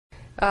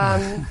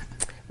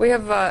We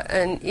have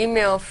an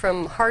email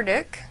from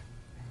Hardik.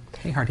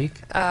 Hey,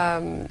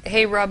 Hardik.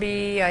 Hey,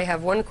 Robbie, I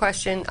have one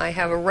question. I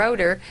have a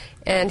router,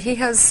 and he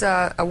has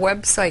a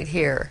website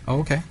here. Oh,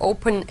 okay.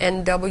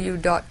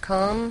 OpenNW.com.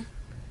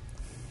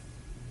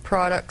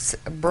 Products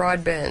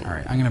broadband. All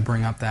right, I'm going to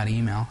bring up that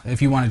email.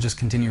 If you want to just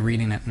continue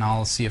reading it, and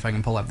I'll see if I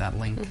can pull up that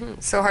link.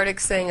 So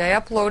Hardik's saying, I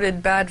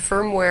uploaded bad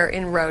firmware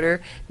in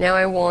router. Now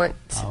I want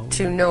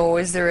to know,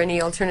 is there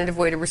any alternative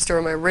way to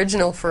restore my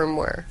original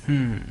firmware?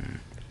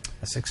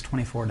 A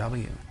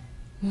 624W.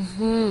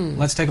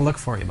 Let's take a look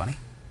for you, buddy.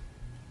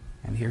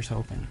 And here's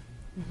hoping.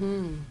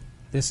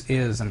 This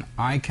is an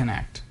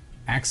iConnect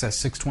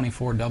Access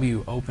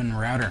 624W open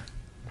router.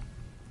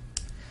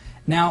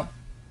 Now,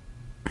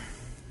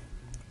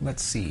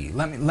 let's see.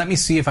 Let me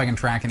see if I can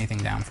track anything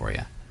down for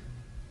you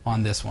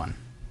on this one.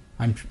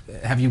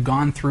 Have you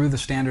gone through the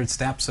standard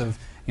steps of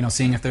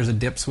seeing if there's a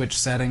dip switch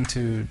setting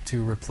to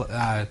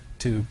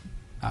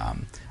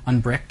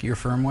unbrick your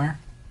firmware?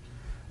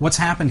 What's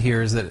happened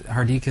here is that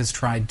Hardik has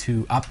tried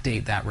to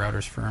update that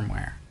router's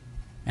firmware,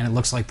 and it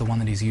looks like the one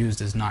that he's used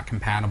is not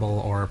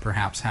compatible, or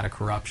perhaps had a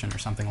corruption or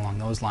something along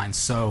those lines.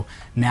 So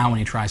now when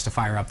he tries to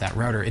fire up that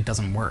router, it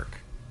doesn't work.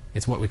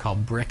 It's what we call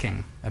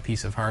bricking a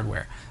piece of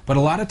hardware. But a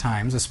lot of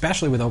times,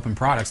 especially with open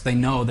products, they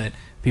know that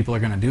people are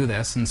going to do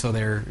this, and so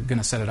they're going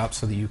to set it up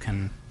so that you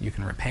can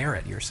repair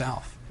it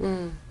yourself.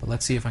 But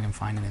let's see if I can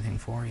find anything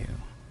for you.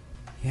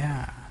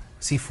 Yeah.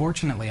 See,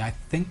 fortunately, I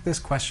think this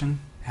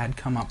question had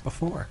come up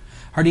before.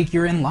 Hardik,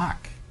 you're in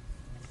luck.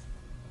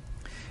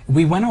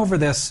 We went over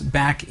this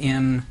back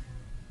in,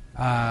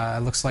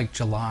 looks like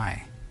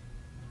July.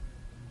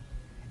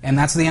 And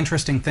that's the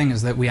interesting thing,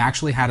 is that we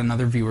actually had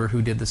another viewer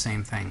who did the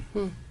same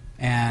thing.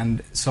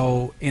 And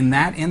so in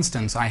that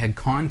instance, I had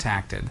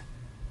contacted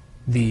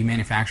the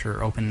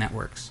manufacturer, Open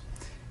Networks,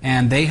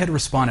 and they had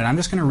responded. I'm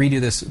just going to read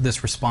you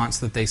this response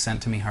that they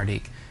sent to me,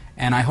 Hardik.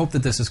 And I hope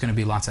that this is going to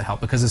be lots of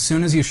help, because as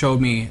soon as you showed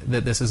me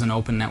that this is an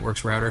Open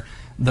Networks router,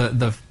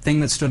 the thing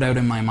that stood out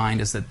in my mind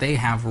is that they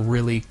have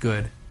really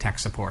good tech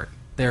support.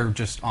 They're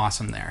just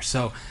awesome there.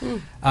 So,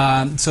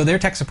 so their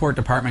tech support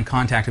department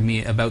contacted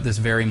me about this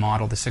very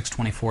model, the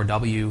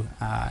 624W,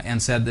 and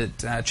said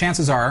that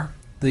chances are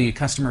the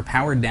customer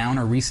powered down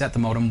or reset the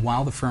modem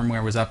while the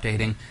firmware was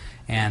updating,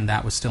 and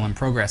that was still in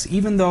progress.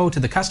 Even though to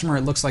the customer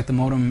it looks like the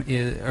modem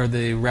or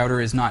the router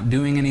is not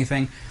doing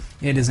anything,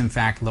 it is in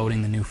fact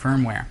loading the new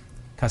firmware.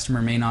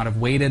 Customer may not have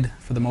waited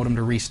for the modem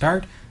to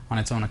restart on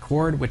its own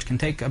accord, which can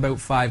take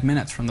about 5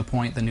 minutes from the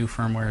point the new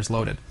firmware is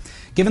loaded.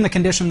 Given the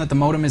condition that the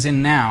modem is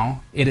in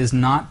now, it is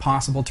not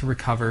possible to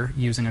recover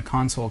using a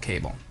console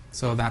cable.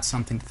 So that's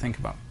something to think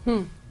about.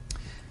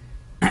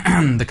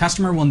 The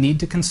customer will need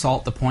to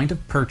consult the point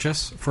of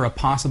purchase for a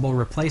possible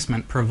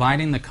replacement,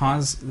 providing the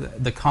cause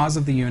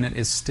of the unit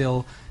is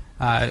still,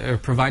 or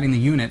providing the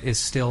unit is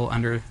still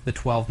under the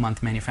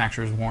 12-month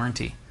manufacturer's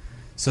warranty.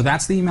 So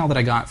that's the email that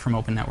I got from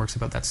Open Networks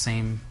about that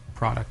same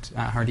product,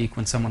 Hardik,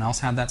 when someone else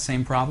had that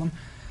same problem.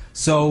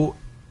 So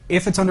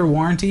if it's under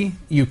warranty,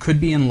 you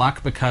could be in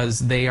luck, because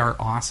they are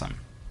awesome.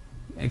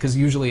 Because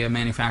usually a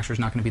manufacturer is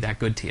not going to be that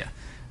good to you.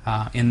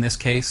 In this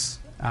case,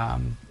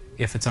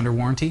 if it's under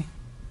warranty,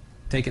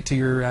 take it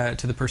to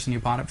the person you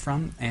bought it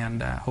from,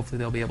 and hopefully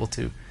they'll be able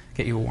to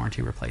get you a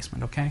warranty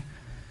replacement. Okay.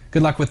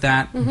 Good luck with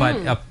that.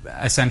 But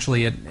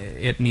essentially,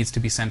 it needs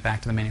to be sent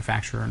back to the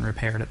manufacturer and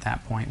repaired at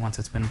that point once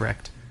it's been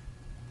bricked.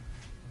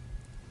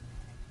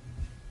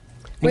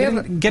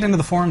 Get into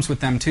the forums with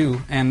them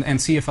too,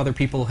 and see if other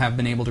people have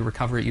been able to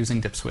recover it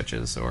using dip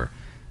switches or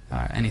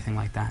anything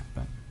like that.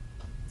 But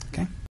okay.